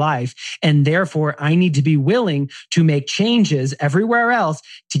in my life. And therefore, I need to be willing to make changes everywhere else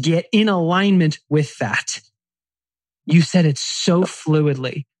to get in alignment with that. You said it so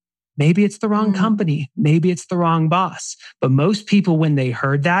fluidly. Maybe it's the wrong company. Maybe it's the wrong boss. But most people, when they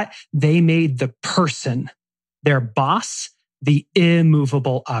heard that, they made the person, their boss, the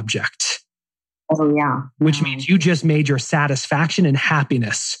immovable object. Oh, yeah. Which means you just made your satisfaction and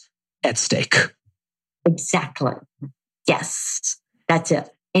happiness at stake. Exactly. Yes, that's it.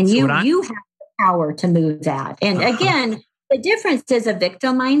 And So you have the power to move that. And again, the difference is a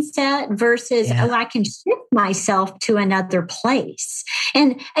victim mindset versus, I can shift myself to another place.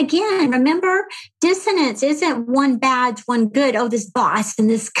 And again, remember, dissonance isn't one bad, one good. Oh, this boss and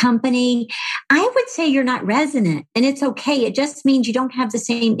this company. I would say you're not resonant, and it's okay. It just means you don't have the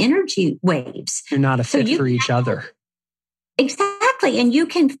same energy waves. You're not a fit for each other. Exactly. And you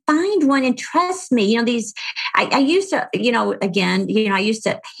can find one, and trust me, I used to, I used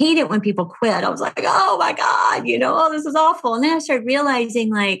to hate it when people quit. I was like, oh my God, this is awful. And then I started realizing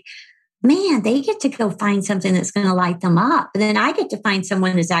man, they get to go find something that's going to light them up. And then I get to find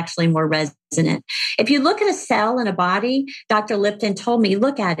someone who's actually more resonant. If you look at a cell in a body, Dr. Lipton told me,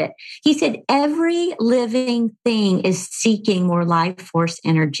 look at it. He said, every living thing is seeking more life force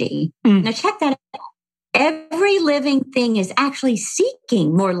energy. Now check that out. Every living thing is actually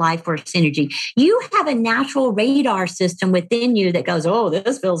seeking more life force energy. You have a natural radar system within you that goes, oh,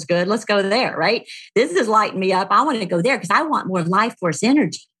 this feels good. Let's go there, right? This is lighting me up. I want to go there because I want more life force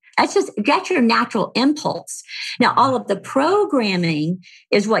energy. That's your natural impulse. Now, all of the programming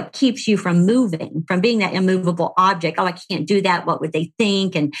is what keeps you from moving, from being that immovable object. Oh, I can't do that. What would they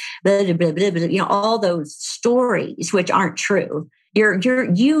think? And blah, blah, blah, blah, blah, all those stories, which aren't true.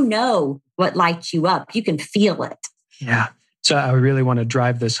 You know what lights you up. You can feel it. Yeah. So I really want to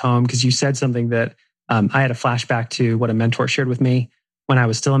drive this home because you said something that I had a flashback to what a mentor shared with me when I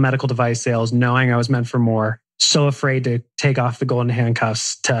was still in medical device sales, knowing I was meant for more, so afraid to take off the golden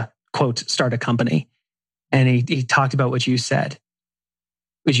handcuffs to, quote, start a company. And he talked about what you said.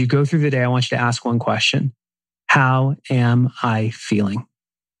 As you go through the day, I want you to ask one question. How am I feeling?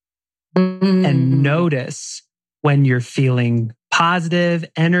 And notice when you're feeling positive,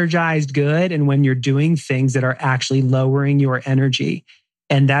 energized, good, and when you're doing things that are actually lowering your energy.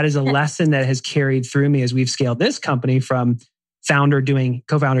 And that is a lesson that has carried through me as we've scaled this company from co-founder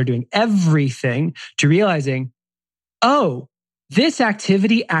doing everything to realizing, oh, this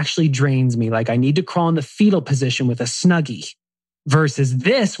activity actually drains me. Like I need to crawl in the fetal position with a Snuggie versus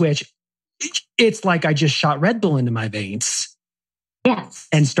this, which it's like I just shot Red Bull into my veins. Yes.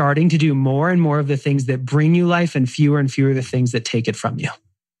 And starting to do more and more of the things that bring you life and fewer the things that take it from you.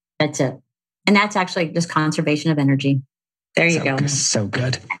 That's it. And that's actually just conservation of energy. There you go. So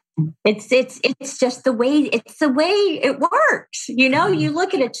good. It's just the way it works. You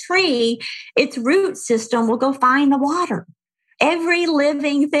look at a tree, its root system will go find the water. Every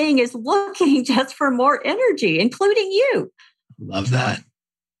living thing is looking just for more energy, including you. Love that.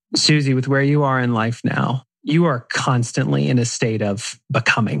 Susie, with where you are in life now, you are constantly in a state of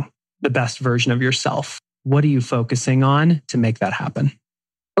becoming the best version of yourself. What are you focusing on to make that happen?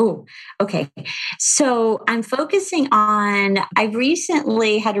 Oh, okay. So I'm focusing on, I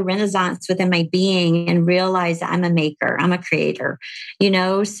recently had a renaissance within my being and realized I'm a maker. I'm a creator,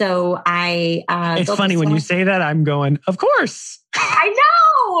 so I... it's funny when you say that, I'm going, of course. I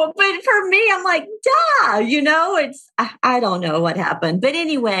know, but for me, I'm like, duh, I don't know what happened. But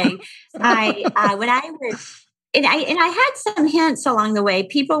anyway, when I was... And I had some hints along the way.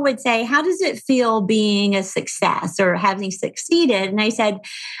 People would say, how does it feel being a success or having succeeded? And I said,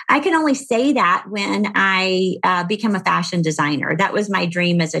 I can only say that when I become a fashion designer. That was my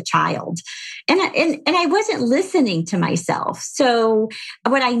dream as a child. And I wasn't listening to myself. So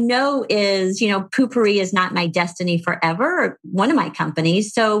what I know is, Poo-Pourri is not my destiny forever, one of my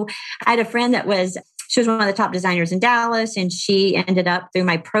companies. So I had a friend she was one of the top designers in Dallas, and she ended up through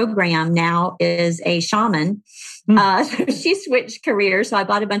my program now is a shaman. So she switched careers. So I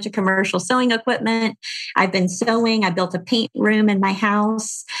bought a bunch of commercial sewing equipment. I've been sewing. I built a paint room in my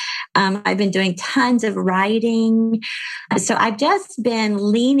house. I've been doing tons of writing. So I've just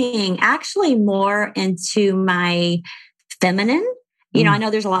been leaning actually more into my feminine I know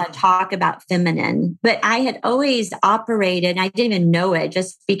there's a lot of talk about feminine, but I had always operated, I didn't even know it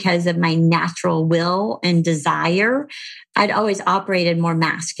just because of my natural will and desire. I'd always operated more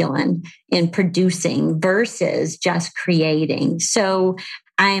masculine in producing versus just creating. So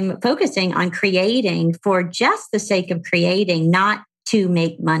I'm focusing on creating for just the sake of creating, not to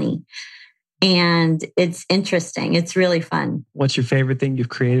make money. And it's interesting. It's really fun. What's your favorite thing you've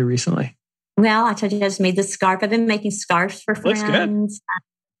created recently? Well, I told you I just made this scarf. I've been making scarves for friends. Looks good.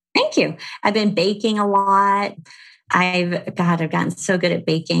 Thank you. I've been baking a lot. I've gotten so good at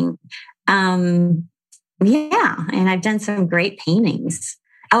baking. And I've done some great paintings.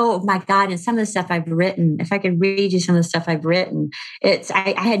 Oh my God. And some of the stuff I've written, if I could read you some of the stuff I've written,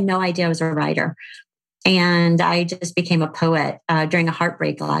 I had no idea I was a writer. And I just became a poet during a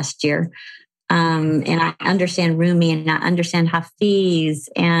heartbreak last year. And I understand Rumi and I understand Hafiz.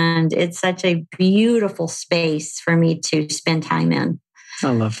 And it's such a beautiful space for me to spend time in.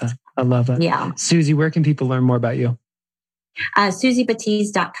 I love that. Yeah. Susie, where can people learn more about you?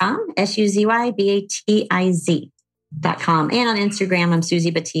 SusieBatiz.com, SUZYBATIZ.com. And on Instagram, I'm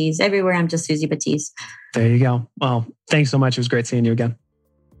Susie Batiz. Everywhere, I'm just Susie Batiz. There you go. Well, thanks so much. It was great seeing you again.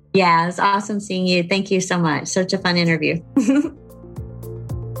 Yeah, it's awesome seeing you. Thank you so much. Such a fun interview.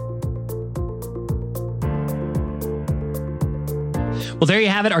 Well, there you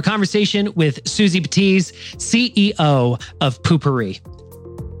have it. Our conversation with Susie Batiz, CEO of Poo-Pourri.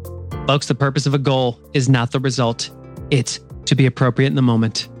 Folks, the purpose of a goal is not the result. It's to be appropriate in the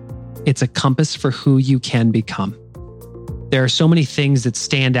moment. It's a compass for who you can become. There are so many things that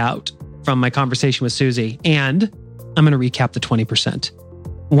stand out from my conversation with Susie, and I'm going to recap the 20%.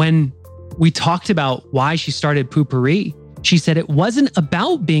 When we talked about why she started Poo-Pourri, she said it wasn't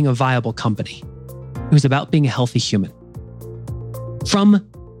about being a viable company. It was about being a healthy human. From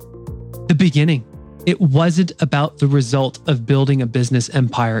the beginning, it wasn't about the result of building a business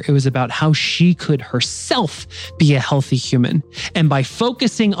empire. It was about how she could herself be a healthy human. And by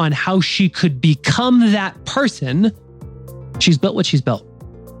focusing on how she could become that person, she's built what she's built.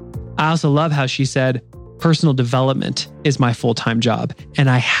 I also love how she said, personal development is my full-time job, and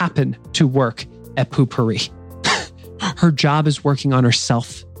I happen to work at Poo-Pourri. Her job is working on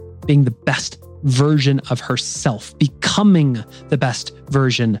herself, being the best version of herself, becoming the best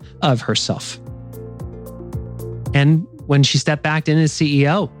version of herself. And when she stepped back in as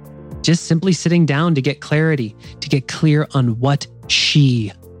CEO, just simply sitting down to get clarity, to get clear on what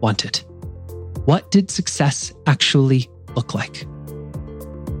she wanted. What did success actually look like?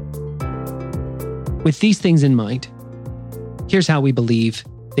 With these things in mind, here's how we believe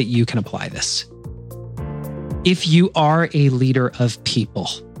that you can apply this. If you are a leader of people,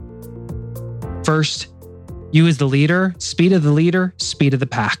 first, you as the leader, speed of the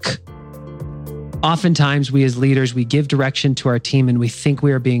pack. Oftentimes, we as leaders, we give direction to our team and we think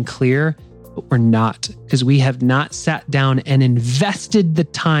we are being clear, but we're not, because we have not sat down and invested the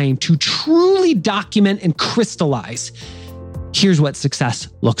time to truly document and crystallize. Here's what success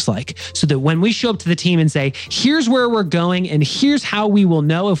looks like. So that when we show up to the team and say, here's where we're going and here's how we will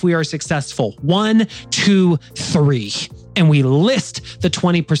know if we are successful. 1, 2, 3. And we list the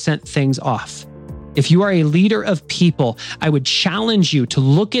 20% things off. If you are a leader of people, I would challenge you to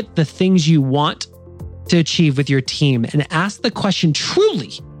look at the things you want to achieve with your team and ask the question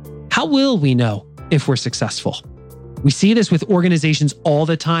truly, how will we know if we're successful? We see this with organizations all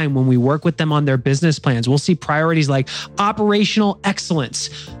the time when we work with them on their business plans. We'll see priorities like operational excellence.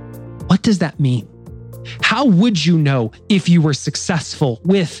 What does that mean? How would you know if you were successful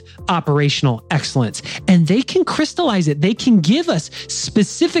with operational excellence? And they can crystallize it. They can give us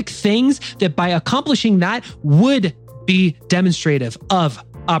specific things that by accomplishing that would be demonstrative of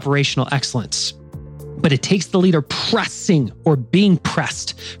operational excellence. But it takes the leader pressing or being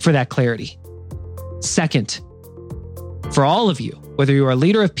pressed for that clarity. Second, for all of you, whether you're a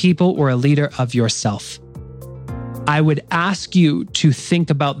leader of people or a leader of yourself, I would ask you to think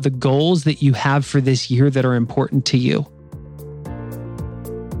about the goals that you have for this year that are important to you.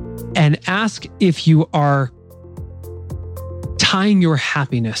 And ask if you are tying your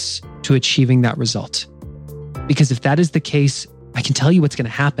happiness to achieving that result. Because if that is the case, I can tell you what's going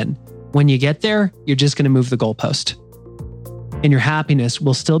to happen. When you get there, you're just going to move the goalpost. And your happiness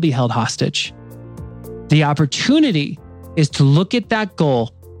will still be held hostage. The opportunity is to look at that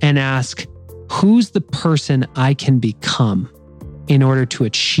goal and ask, who's the person I can become in order to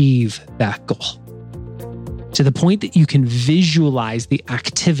achieve that goal? To the point that you can visualize the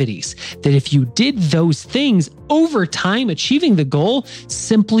activities that if you did those things over time, achieving the goal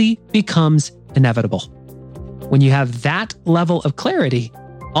simply becomes inevitable. When you have that level of clarity,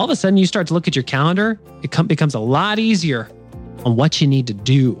 all of a sudden you start to look at your calendar, it becomes a lot easier on what you need to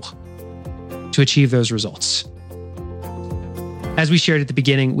do to achieve those results. As we shared at the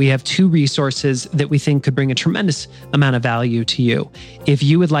beginning, we have 2 resources that we think could bring a tremendous amount of value to you. If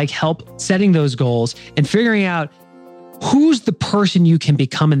you would like help setting those goals and figuring out who's the person you can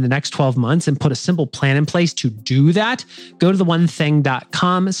become in the next 12 months and put a simple plan in place to do that, go to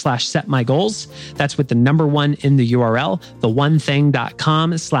theonething.com/setmygoals. That's with the number 1 in the URL,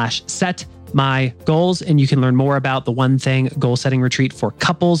 theonething.com/setmygoals. And you can learn more about the One Thing goal setting retreat for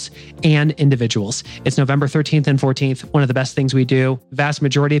couples and individuals. It's November 13th and 14th, one of the best things we do. The vast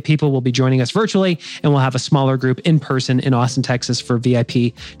majority of people will be joining us virtually, and we'll have a smaller group in person in Austin, Texas for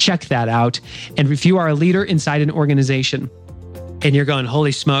VIP. Check that out. And if you are a leader inside an organization and you're going,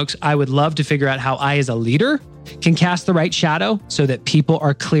 holy smokes, I would love to figure out how I, as a leader, can cast the right shadow so that people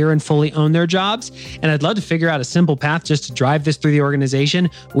are clear and fully own their jobs. And I'd love to figure out a simple path just to drive this through the organization.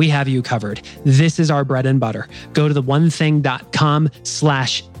 We have you covered. This is our bread and butter. Go to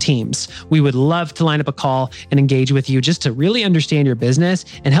theonething.com/teams. We would love to line up a call and engage with you just to really understand your business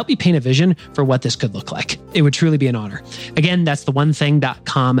and help you paint a vision for what this could look like. It would truly be an honor. Again, that's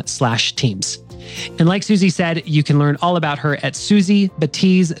theonething.com/teams. And like Susie said, you can learn all about her at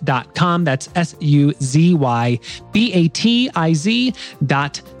SuzieBatiz.com. That's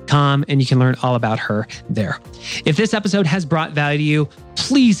SuzYBatiz.com. And you can learn all about her there. If this episode has brought value to you,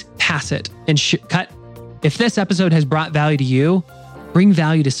 please pass it and cut. If this episode has brought value to you, bring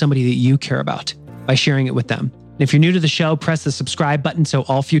value to somebody that you care about by sharing it with them. And if you're new to the show, press the subscribe button so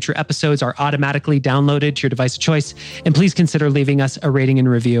all future episodes are automatically downloaded to your device of choice. And please consider leaving us a rating and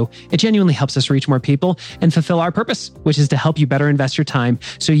review. It genuinely helps us reach more people and fulfill our purpose, which is to help you better invest your time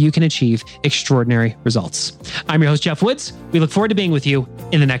so you can achieve extraordinary results. I'm your host, Jeff Woods. We look forward to being with you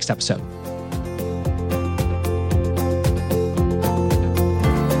in the next episode.